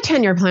adjust, because my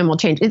 10-year plan will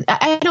change.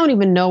 I don't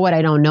even know what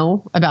I don't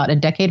know about a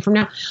decade from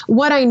now.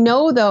 What I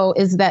know, though,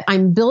 is that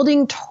I'm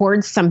building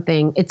towards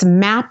something. It's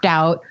mapped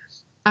out.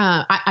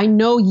 I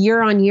know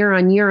year on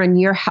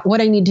year what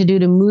I need to do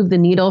to move the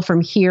needle from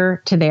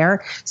here to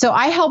there. So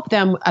I help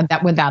them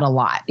with that a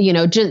lot.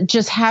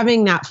 Just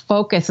having that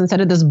focus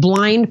instead of this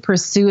blind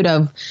pursuit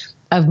of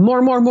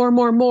more,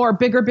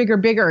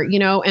 bigger,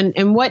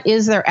 and what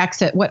is their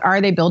exit? What are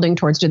they building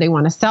towards? Do they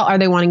want to sell? Are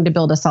they wanting to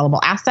build a sellable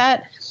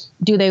asset?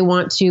 Do they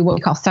want to, what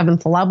we call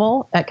 7th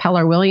level at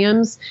Keller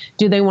Williams?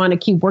 Do they want to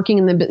keep working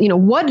in the,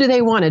 what do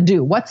they want to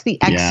do? What's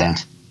the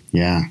exit?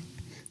 Yeah.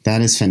 That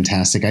is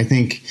fantastic. I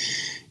think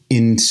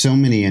in so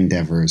many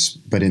endeavors,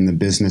 but in the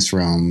business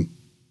realm,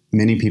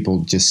 many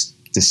people just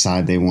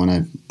decide they want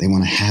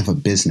to have a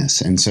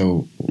business. And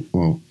so,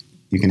 well,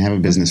 you can have a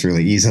business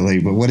really easily,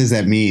 but what does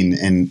that mean,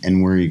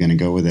 and where are you going to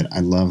go with it?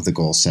 I love the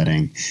goal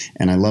setting,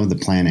 and I love the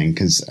planning,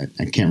 because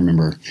I can't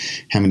remember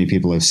how many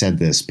people have said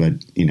this, but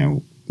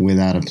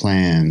without a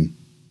plan,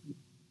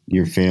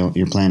 you're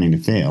planning to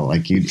fail.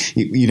 Like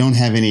you don't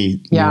have any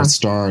North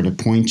Star to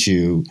point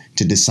you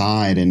to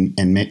decide and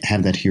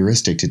have that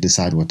heuristic to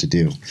decide what to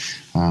do.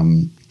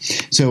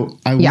 So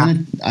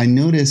I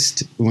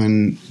noticed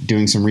when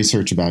doing some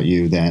research about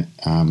you that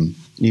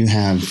You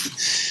have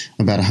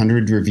about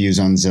 100 reviews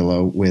on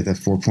Zillow with a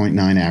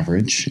 4.9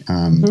 average.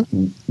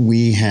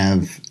 We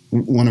have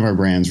one of our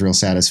brands, Real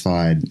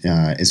Satisfied,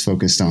 is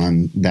focused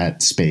on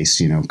that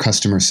space,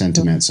 customer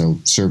sentiment, so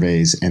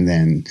surveys and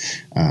then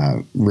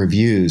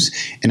reviews.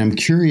 And I'm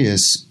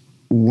curious,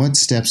 what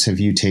steps have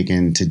you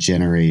taken to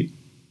generate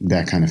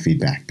that kind of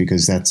feedback?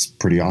 Because that's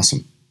pretty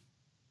awesome.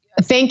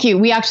 Thank you.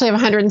 We actually have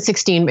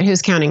 116, but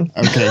who's counting?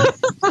 Okay.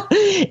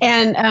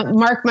 And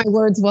mark my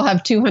words, we'll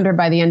have 200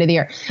 by the end of the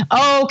year.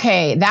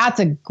 Okay, that's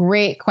a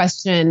great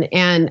question.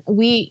 And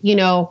we,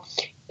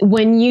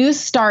 when you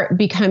start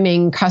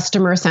becoming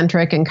customer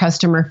centric and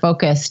customer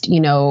focused,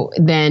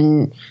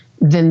 then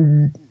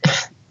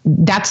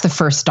that's the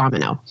first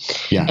domino.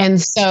 Yeah. And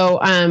so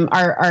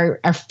our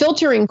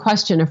filtering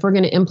question, if we're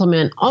going to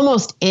implement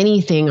almost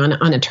anything on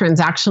a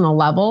transactional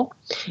level,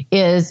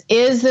 is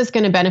this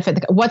going to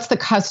benefit? What's the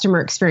customer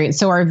experience?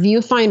 So our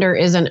viewfinder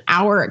is an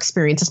hour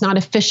experience. It's not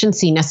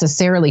efficiency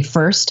necessarily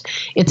first.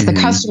 It's the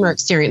customer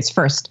experience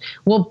first.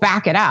 We'll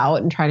back it out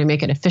and try to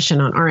make it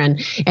efficient on our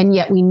end. And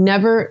yet we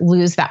never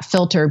lose that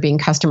filter being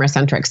customer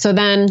centric. So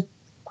then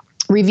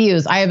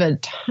reviews. I have a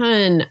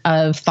ton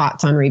of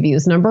thoughts on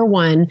reviews. Number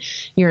one,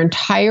 your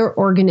entire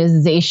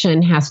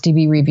organization has to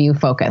be review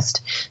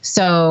focused.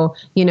 So,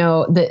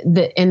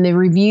 the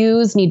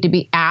reviews need to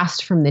be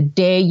asked from the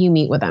day you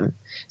meet with them.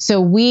 So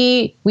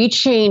we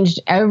changed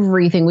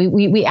everything.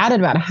 We added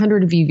about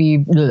 100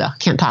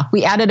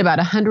 We added about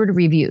 100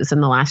 reviews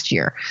in the last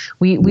year.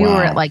 We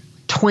were at like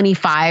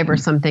 25 or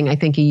something, I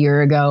think, a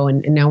year ago,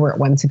 and now we're at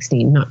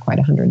 116, not quite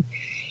 100.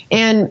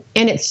 And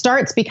it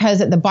starts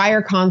because at the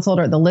buyer consult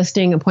or the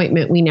listing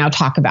appointment, we now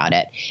talk about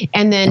it.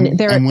 And then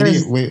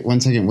wait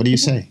 1 second. What do you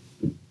say?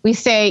 We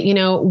say,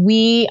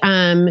 we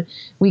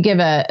give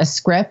a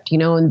script,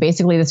 and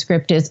basically the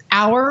script is,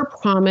 our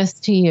promise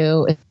to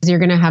you is you're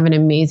going to have an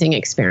amazing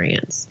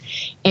experience.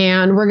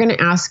 And we're going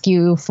to ask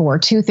you for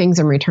two things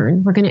in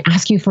return. We're going to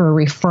ask you for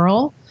a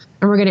referral.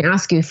 And we're going to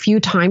ask you a few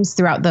times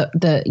throughout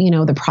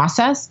the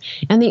process.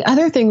 And the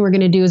other thing we're going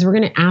to do is we're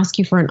going to ask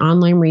you for an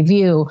online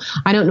review.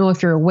 I don't know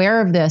if you're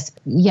aware of this,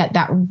 yet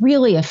that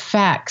really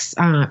affects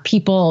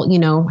people,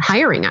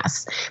 hiring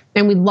us.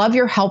 And we love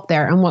your help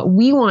there. And what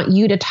we want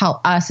you to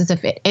tell us is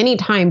if at any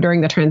time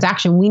during the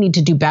transaction we need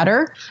to do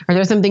better or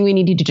there's something we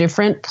need to do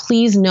different,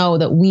 please know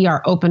that we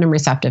are open and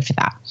receptive to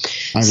that.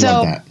 I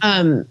love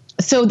that.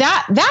 So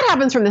that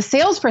happens from the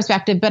sales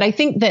perspective. But I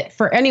think that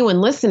for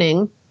anyone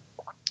listening,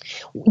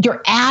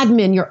 your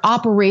admin, your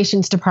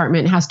operations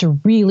department has to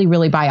really,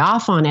 really buy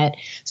off on it.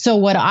 So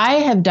what I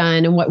have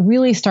done and what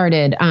really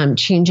started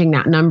changing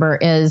that number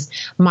is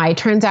my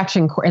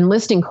transaction and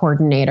listing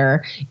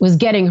coordinator was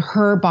getting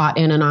her bought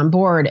in and on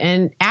board.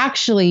 And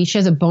actually, she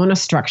has a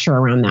bonus structure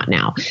around that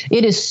now.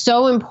 It is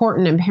so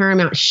important and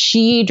paramount.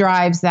 She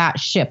drives that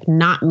ship,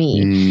 not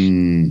me.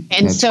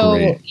 And so,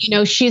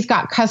 great. She's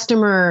got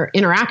customer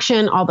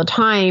interaction all the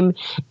time.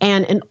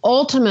 And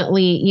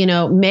ultimately,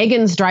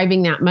 Megan's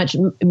driving that much,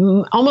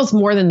 almost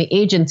more than the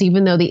agents,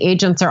 even though the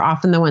agents are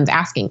often the ones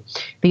asking.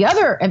 The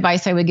other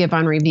advice I would give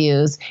on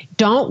reviews,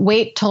 don't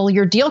wait till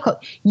your deal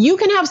closes. You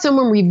can have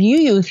someone review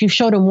you if you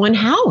showed them one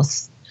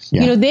house.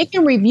 Yeah. They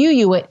can review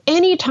you at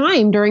any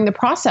time during the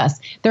process.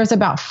 There's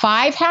about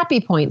 5 happy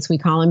points, we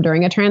call them,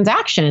 during a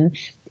transaction.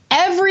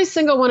 Every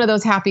single one of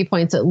those happy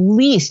points, at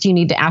least you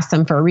need to ask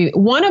them for a review.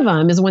 One of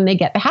them is when they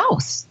get the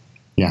house.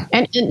 Yeah.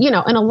 And in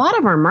a lot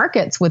of our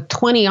markets with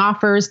 20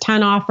 offers,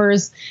 10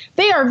 offers,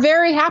 they are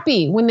very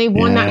happy when they've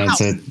won that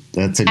house.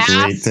 That's a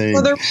great thing.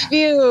 For the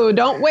review.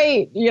 Don't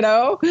wait,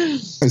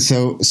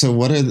 So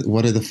what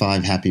are the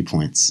 5 happy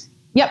points?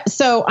 Yep.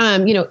 So,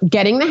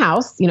 getting the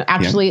house,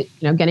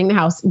 getting the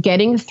house,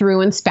 getting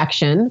through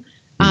inspection,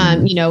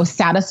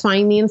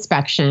 satisfying the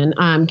inspection,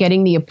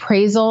 getting the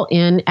appraisal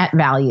in at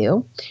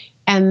value,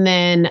 and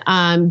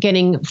then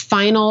getting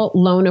final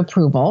loan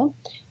approval.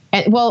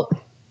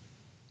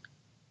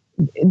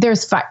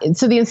 There's 5.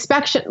 So the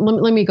inspection,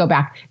 let me go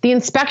back. The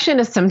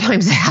inspection is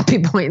sometimes a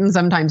happy point and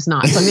sometimes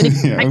not. So I'm going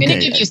to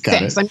give you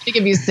 6. I'm going to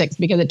give you 6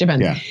 because it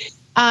depends. Yeah.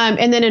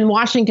 And then in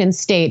Washington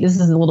State, this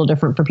is a little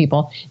different for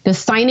people. The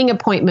signing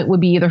appointment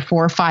would be either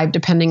 4 or 5,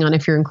 depending on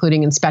if you're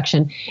including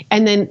inspection.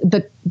 And then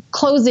the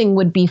closing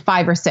would be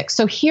 5 or 6.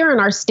 So here in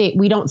our state,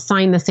 we don't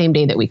sign the same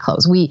day that we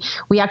close. We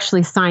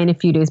actually sign a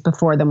few days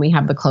before, then we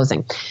have the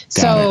closing.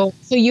 So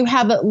you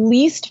have at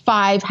least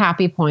 5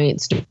 happy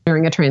points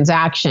during a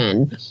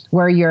transaction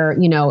where you're,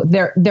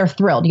 they're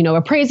thrilled.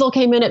 Appraisal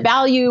came in at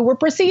value, we're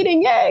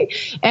proceeding, yay.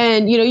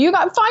 And, you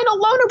got final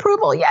loan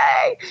approval,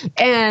 yay.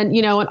 And,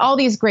 and all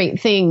these great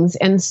things.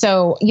 And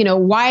so,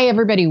 why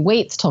everybody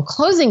waits till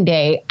closing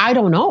day, I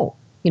don't know.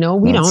 We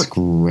don't. That's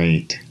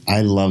great.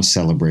 I love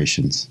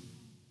celebrations.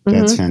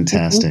 That's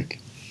fantastic.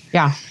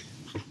 Yeah.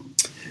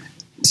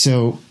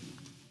 So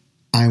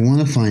I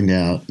want to find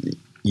out,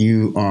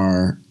 you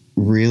are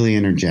really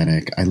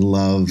energetic. I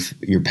love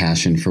your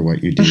passion for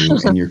what you do.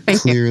 And you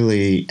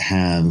clearly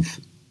have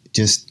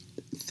just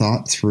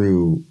thought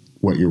through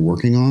what you're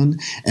working on.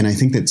 And I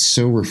think that's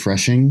so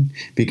refreshing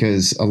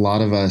because a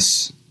lot of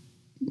us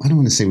I don't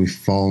want to say we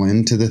fall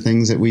into the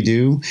things that we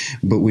do,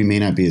 but we may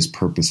not be as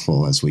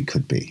purposeful as we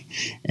could be.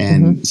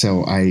 And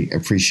so I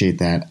appreciate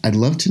that. I'd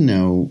love to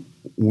know,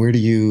 where do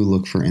you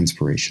look for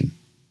inspiration?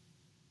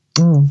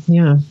 Oh,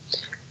 yeah.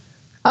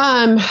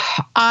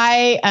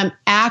 I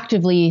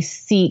actively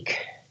seek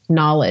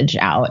knowledge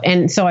out.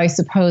 And so I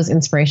suppose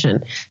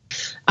inspiration.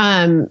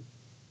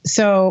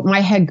 So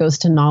my head goes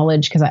to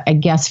knowledge because I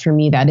guess for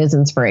me that is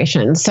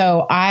inspiration.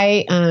 So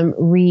I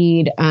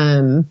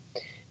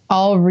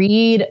I'll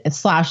read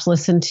 /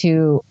 listen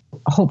to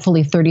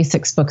hopefully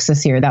 36 books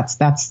this year.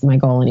 That's my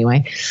goal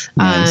anyway.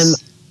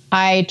 Nice.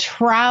 I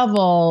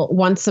travel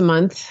once a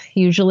month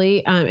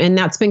usually, and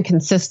that's been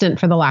consistent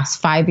for the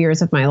last 5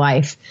 years of my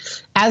life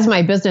as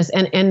my business.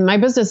 And my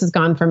business has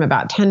gone from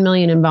about 10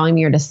 million in volume a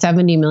year to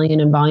 70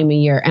 million in volume a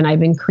year. And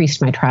I've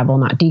increased my travel,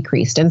 not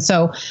decreased. And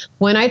so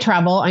when I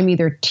travel, I'm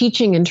either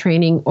teaching and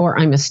training or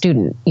I'm a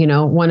student,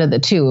 one of the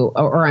two,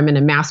 or I'm in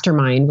a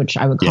mastermind, which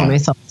I would call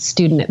myself a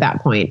student at that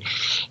point.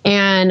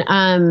 And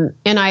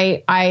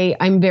I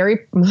am very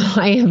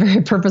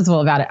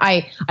purposeful about it.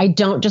 I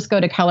don't just go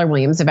to Keller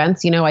Williams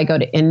events. I go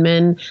to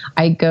Inman.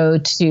 I go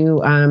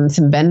to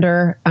some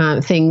vendor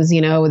things.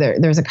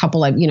 There's a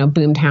couple of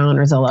Boomtown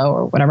or Zillow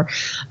or whatever.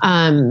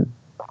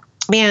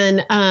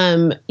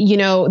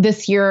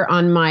 This year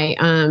on my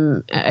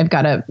I've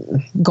got a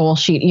goal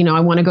sheet. I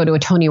want to go to a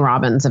Tony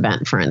Robbins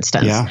event, for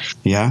instance.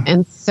 Yeah.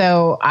 And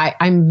so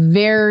I'm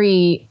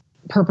very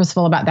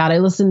purposeful about that. I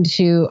listen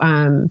to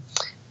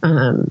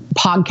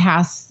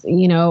podcasts.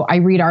 I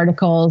read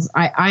articles.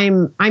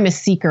 I'm a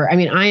seeker. I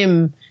mean, I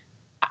am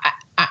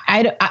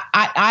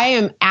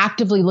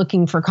actively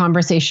looking for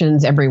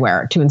conversations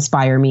everywhere to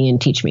inspire me and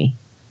teach me.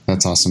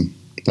 That's awesome.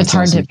 It's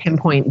hard to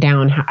pinpoint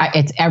down.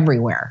 It's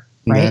everywhere.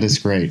 Right? That is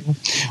great.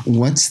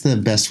 What's the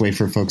best way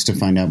for folks to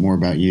find out more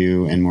about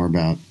you and more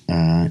about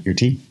your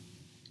team?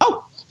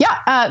 Oh, yeah.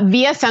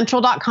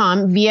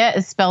 VijaCentral.com. Vija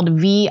is spelled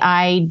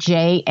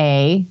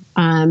Vija.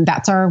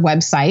 That's our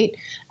website.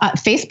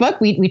 Facebook,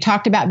 we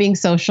talked about being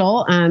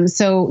social.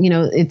 So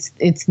it's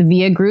the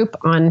Vija group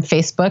on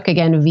Facebook,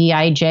 again,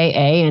 Vija.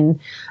 And,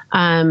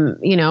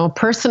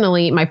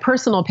 personally, my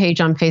personal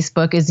page on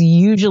Facebook is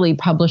usually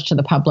published to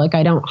the public.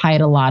 I don't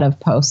hide a lot of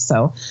posts.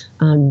 So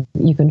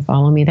you can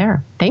follow me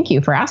there. Thank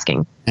you for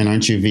asking. And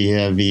aren't you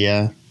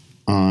Vija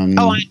on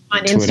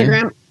Twitter?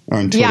 Instagram?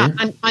 On Twitter? Yeah,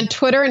 on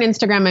Twitter and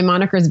Instagram, my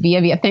moniker is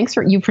Vija. Thanks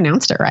you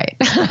pronounced it right.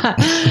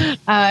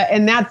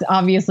 And that's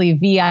obviously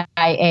Vija.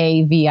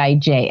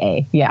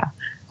 Yeah.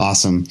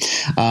 Awesome.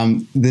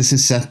 This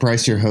is Seth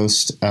Price, your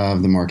host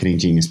of the Marketing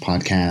Genius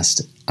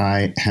podcast.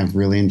 I have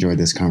really enjoyed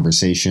this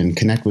conversation.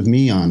 Connect with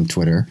me on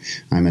Twitter.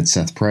 I'm at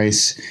Seth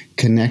Price.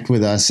 Connect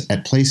with us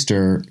at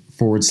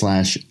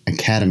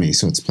Playster/Academy.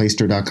 So it's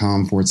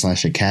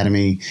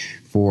Playster.com/Academy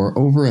for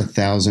over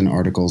 1,000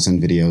 articles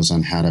and videos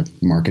on how to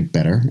market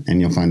better.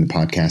 And you'll find the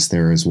podcast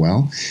there as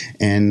well.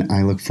 And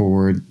I look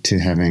forward to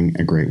having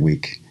a great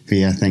week.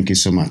 Vija, thank you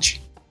so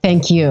much.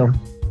 Thank you.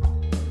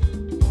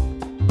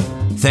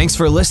 Thanks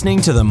for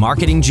listening to the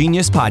Marketing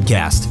Genius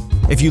podcast.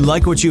 If you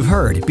like what you've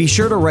heard, be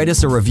sure to write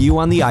us a review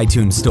on the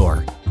iTunes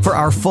Store. For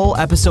our full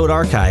episode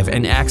archive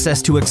and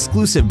access to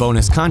exclusive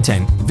bonus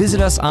content,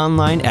 visit us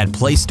online at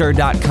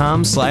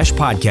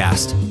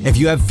Playster.com/podcast. If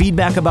you have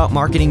feedback about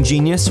Marketing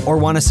Genius or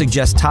want to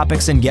suggest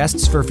topics and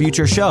guests for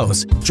future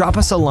shows, drop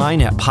us a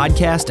line at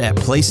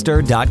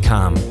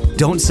podcast@Playster.com.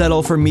 Don't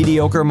settle for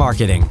mediocre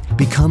marketing.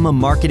 Become a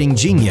marketing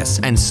genius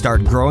and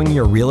start growing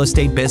your real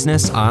estate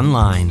business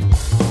online.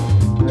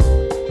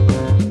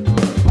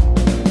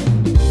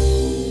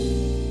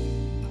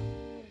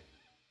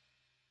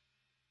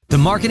 The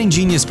Marketing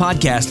Genius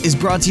podcast is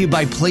brought to you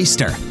by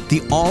Playster,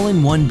 the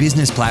all-in-one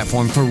business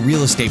platform for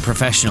real estate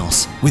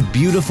professionals. With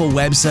beautiful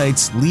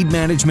websites, lead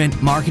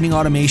management, marketing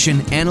automation,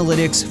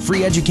 analytics,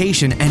 free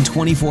education, and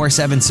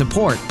 24/7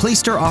 support,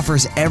 Playster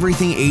offers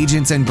everything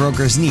agents and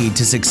brokers need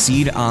to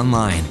succeed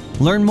online.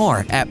 Learn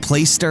more at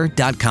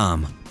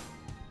Playster.com.